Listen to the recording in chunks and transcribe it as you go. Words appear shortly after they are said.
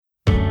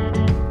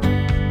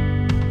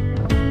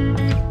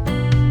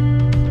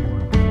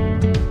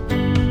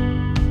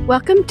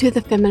Welcome to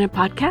the Feminine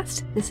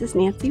Podcast. This is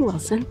Nancy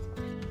Wilson.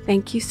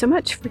 Thank you so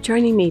much for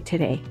joining me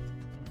today.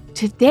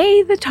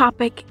 Today, the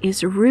topic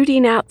is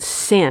rooting out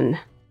sin.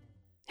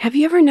 Have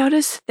you ever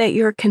noticed that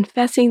you're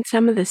confessing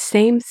some of the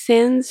same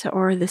sins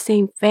or the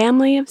same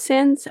family of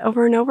sins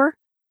over and over?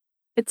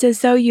 It's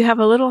as though you have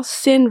a little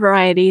sin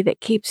variety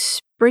that keeps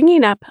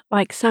springing up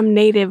like some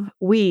native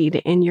weed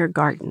in your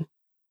garden.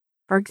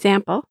 For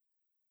example,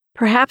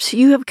 perhaps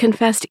you have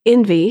confessed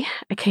envy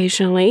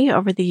occasionally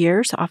over the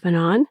years, off and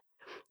on.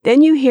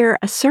 Then you hear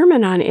a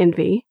sermon on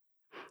envy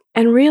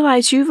and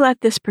realize you've let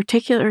this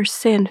particular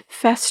sin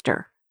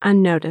fester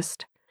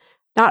unnoticed.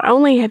 Not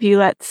only have you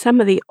let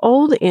some of the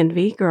old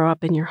envy grow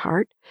up in your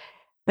heart,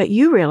 but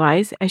you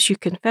realize as you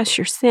confess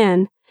your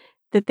sin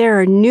that there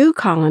are new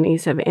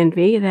colonies of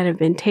envy that have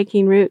been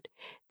taking root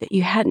that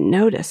you hadn't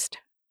noticed.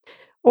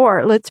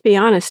 Or, let's be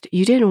honest,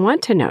 you didn't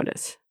want to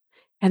notice.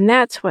 And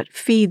that's what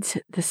feeds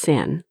the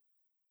sin.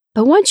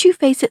 But once you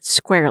face it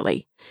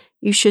squarely,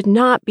 you should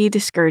not be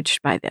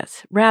discouraged by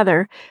this.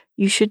 Rather,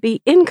 you should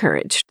be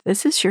encouraged.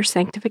 This is your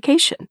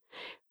sanctification.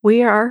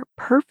 We are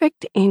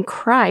perfect in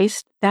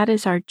Christ. That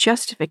is our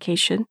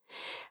justification.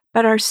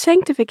 But our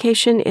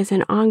sanctification is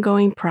an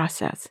ongoing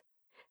process.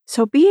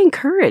 So be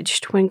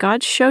encouraged when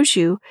God shows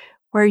you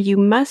where you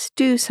must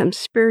do some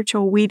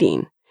spiritual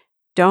weeding.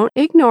 Don't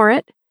ignore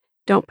it.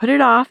 Don't put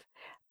it off,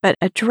 but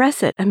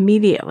address it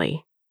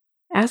immediately.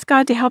 Ask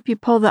God to help you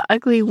pull the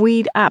ugly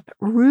weed up,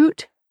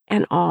 root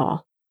and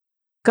all.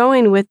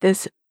 Going with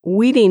this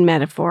weeding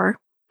metaphor,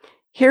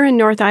 here in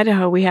North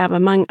Idaho, we have,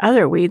 among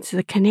other weeds,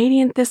 the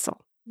Canadian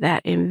thistle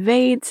that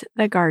invades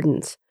the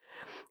gardens.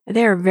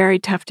 They are very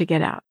tough to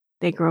get out.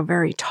 They grow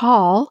very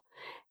tall,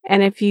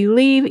 and if you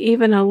leave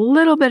even a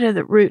little bit of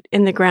the root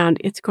in the ground,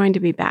 it's going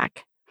to be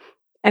back.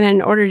 And in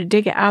order to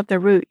dig out the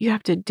root, you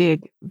have to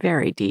dig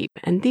very deep.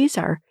 And these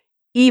are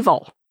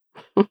evil.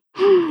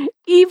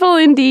 Evil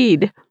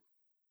indeed.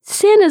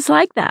 Sin is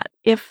like that.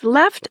 If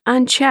left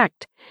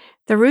unchecked,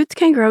 the roots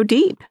can grow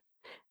deep.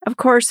 Of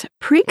course,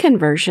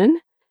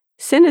 pre-conversion,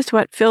 sin is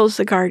what fills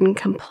the garden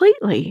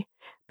completely,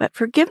 but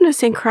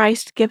forgiveness in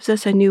Christ gives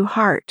us a new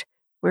heart.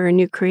 We're a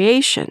new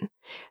creation.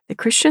 The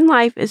Christian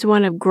life is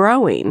one of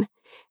growing,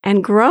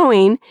 and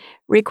growing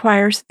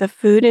requires the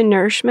food and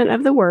nourishment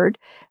of the Word,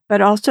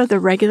 but also the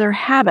regular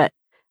habit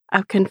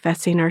of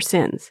confessing our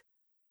sins.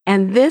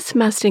 And this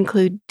must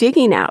include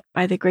digging out,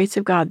 by the grace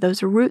of God,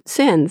 those root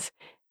sins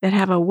that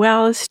have a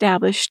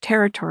well-established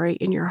territory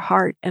in your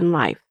heart and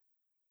life.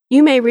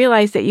 You may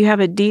realize that you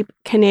have a deep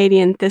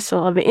Canadian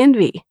thistle of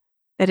envy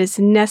that is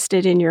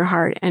nested in your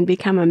heart and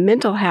become a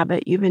mental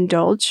habit you've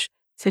indulged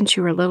since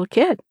you were a little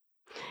kid.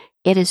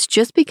 It has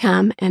just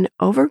become an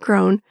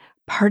overgrown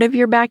part of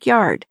your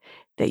backyard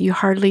that you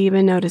hardly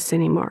even notice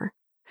anymore.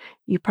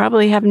 You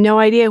probably have no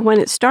idea when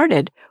it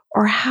started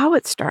or how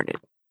it started.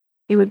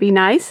 It would be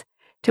nice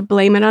to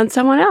blame it on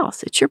someone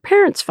else. It's your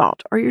parents'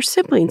 fault or your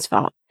siblings'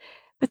 fault,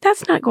 but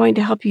that's not going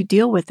to help you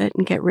deal with it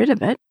and get rid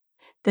of it.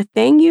 The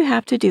thing you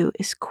have to do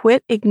is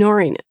quit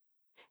ignoring it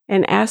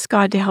and ask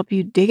God to help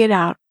you dig it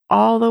out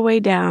all the way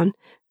down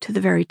to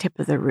the very tip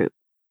of the root.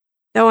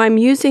 Though I'm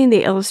using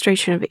the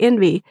illustration of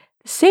envy,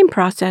 the same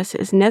process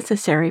is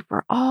necessary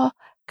for all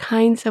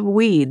kinds of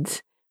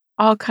weeds,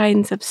 all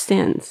kinds of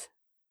sins.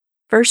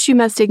 First, you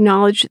must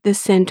acknowledge this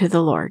sin to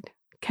the Lord.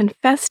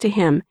 Confess to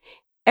Him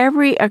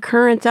every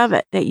occurrence of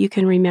it that you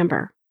can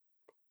remember.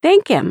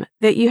 Thank Him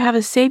that you have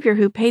a Savior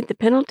who paid the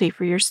penalty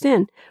for your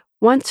sin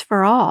once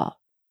for all.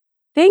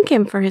 Thank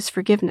Him for His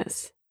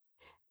forgiveness.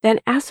 Then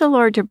ask the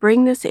Lord to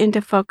bring this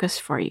into focus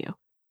for you.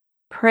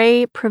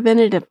 Pray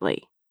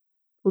preventatively.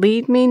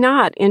 Lead me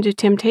not into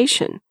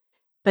temptation,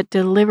 but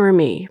deliver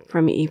me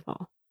from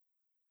evil.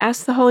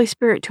 Ask the Holy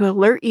Spirit to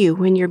alert you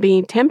when you're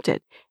being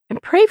tempted,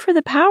 and pray for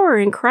the power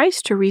in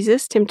Christ to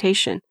resist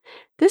temptation.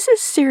 This is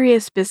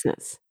serious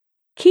business.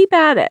 Keep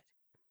at it.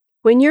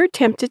 When you're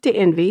tempted to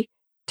envy,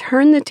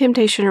 turn the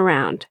temptation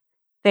around.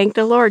 Thank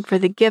the Lord for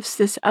the gifts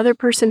this other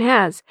person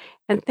has,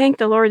 and thank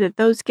the Lord that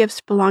those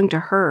gifts belong to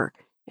her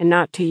and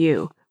not to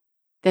you.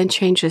 Then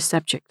change the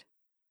subject.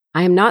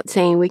 I am not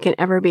saying we can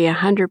ever be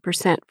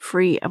 100%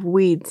 free of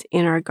weeds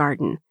in our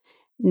garden.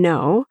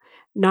 No,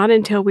 not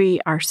until we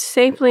are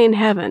safely in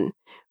heaven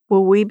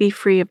will we be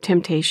free of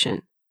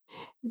temptation.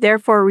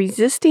 Therefore,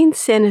 resisting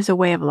sin is a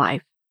way of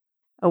life,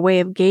 a way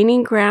of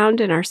gaining ground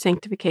in our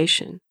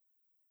sanctification.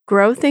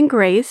 Growth in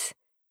grace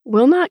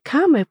will not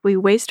come if we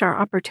waste our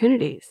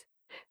opportunities.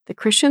 The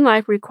Christian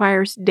life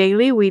requires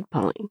daily weed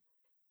pulling,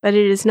 but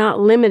it is not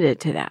limited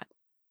to that.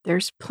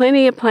 There's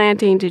plenty of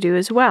planting to do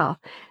as well.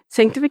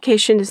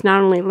 Sanctification is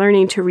not only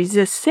learning to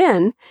resist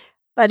sin,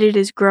 but it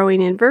is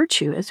growing in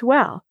virtue as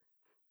well.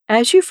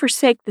 As you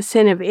forsake the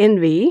sin of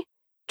envy,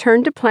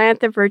 turn to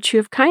plant the virtue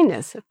of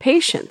kindness, of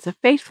patience, of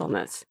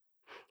faithfulness.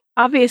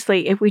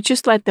 Obviously, if we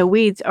just let the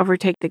weeds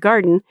overtake the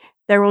garden,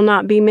 there will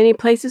not be many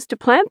places to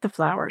plant the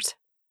flowers.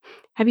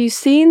 Have you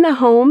seen the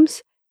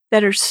homes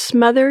that are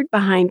smothered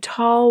behind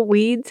tall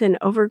weeds and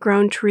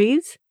overgrown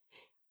trees?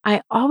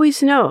 I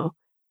always know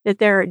that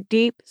there are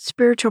deep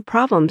spiritual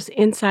problems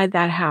inside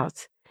that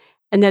house.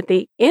 and that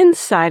the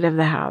inside of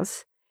the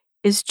house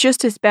is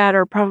just as bad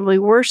or probably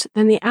worse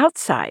than the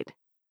outside.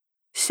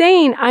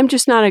 Saying, "I'm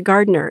just not a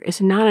gardener,"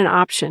 is not an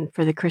option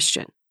for the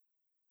Christian.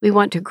 We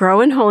want to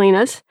grow in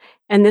holiness,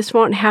 and this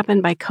won't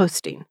happen by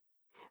coasting.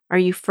 Are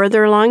you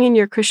further along in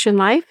your Christian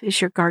life?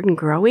 Is your garden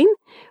growing?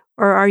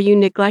 Or are you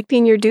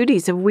neglecting your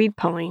duties of weed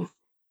pulling?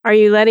 Are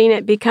you letting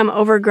it become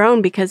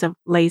overgrown because of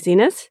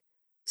laziness,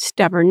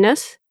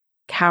 stubbornness,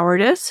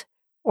 cowardice,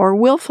 or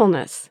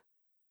willfulness?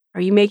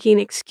 Are you making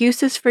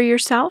excuses for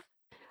yourself,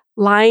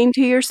 lying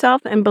to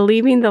yourself, and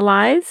believing the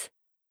lies?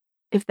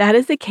 If that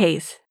is the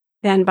case,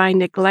 then by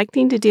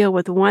neglecting to deal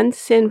with one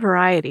sin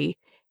variety,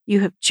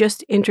 you have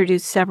just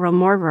introduced several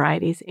more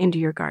varieties into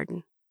your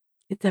garden.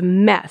 It's a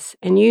mess,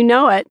 and you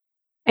know it,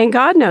 and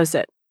God knows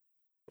it.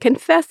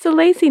 Confess the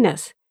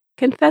laziness.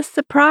 Confess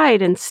the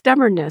pride and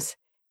stubbornness.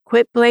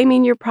 Quit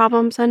blaming your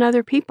problems on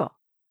other people.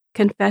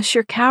 Confess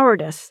your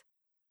cowardice.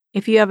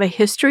 If you have a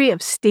history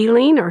of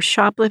stealing or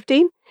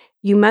shoplifting,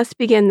 you must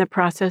begin the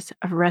process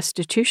of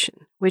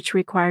restitution, which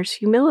requires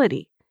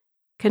humility.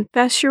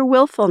 Confess your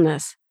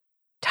willfulness.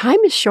 Time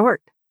is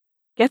short.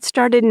 Get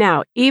started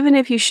now, even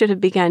if you should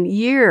have begun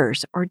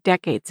years or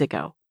decades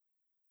ago.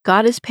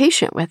 God is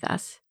patient with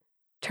us.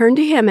 Turn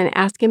to Him and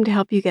ask Him to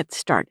help you get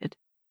started.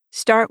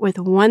 Start with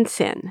one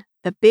sin,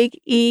 the big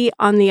E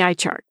on the eye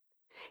chart.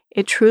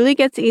 It truly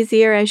gets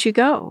easier as you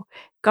go.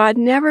 God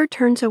never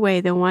turns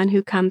away the one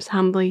who comes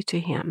humbly to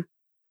Him.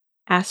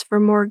 Ask for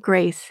more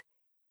grace.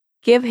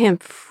 Give Him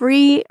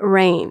free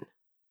rein.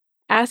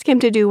 Ask Him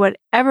to do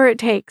whatever it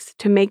takes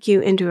to make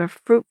you into a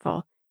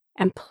fruitful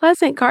and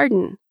pleasant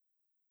garden.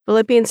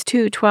 Philippians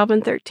 2:12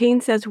 and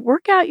 13 says,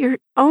 "Work out your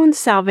own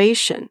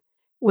salvation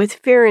with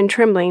fear and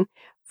trembling,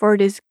 for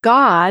it is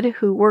God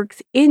who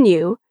works in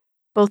you,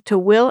 both to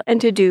will and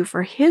to do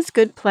for His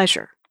good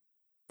pleasure."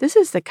 This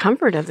is the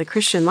comfort of the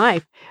Christian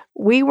life.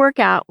 We work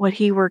out what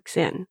He works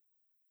in.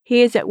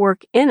 He is at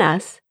work in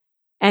us,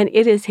 and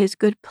it is His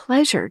good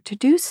pleasure to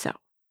do so.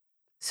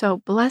 So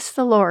bless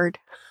the Lord.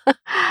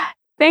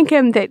 Thank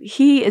Him that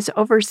He is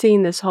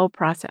overseeing this whole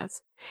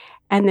process,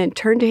 and then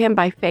turn to Him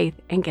by faith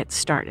and get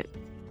started.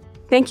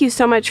 Thank you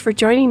so much for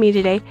joining me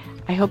today.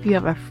 I hope you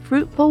have a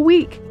fruitful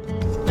week.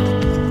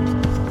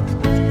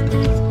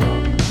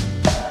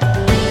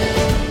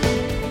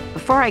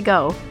 Before I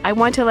go, I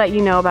want to let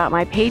you know about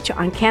my page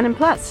on Canon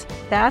Plus.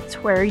 That's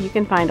where you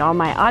can find all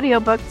my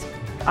audiobooks,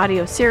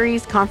 audio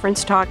series,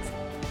 conference talks,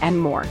 and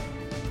more.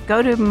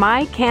 Go to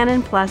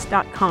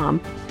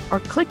mycanonplus.com or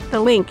click the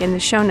link in the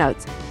show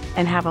notes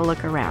and have a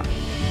look around.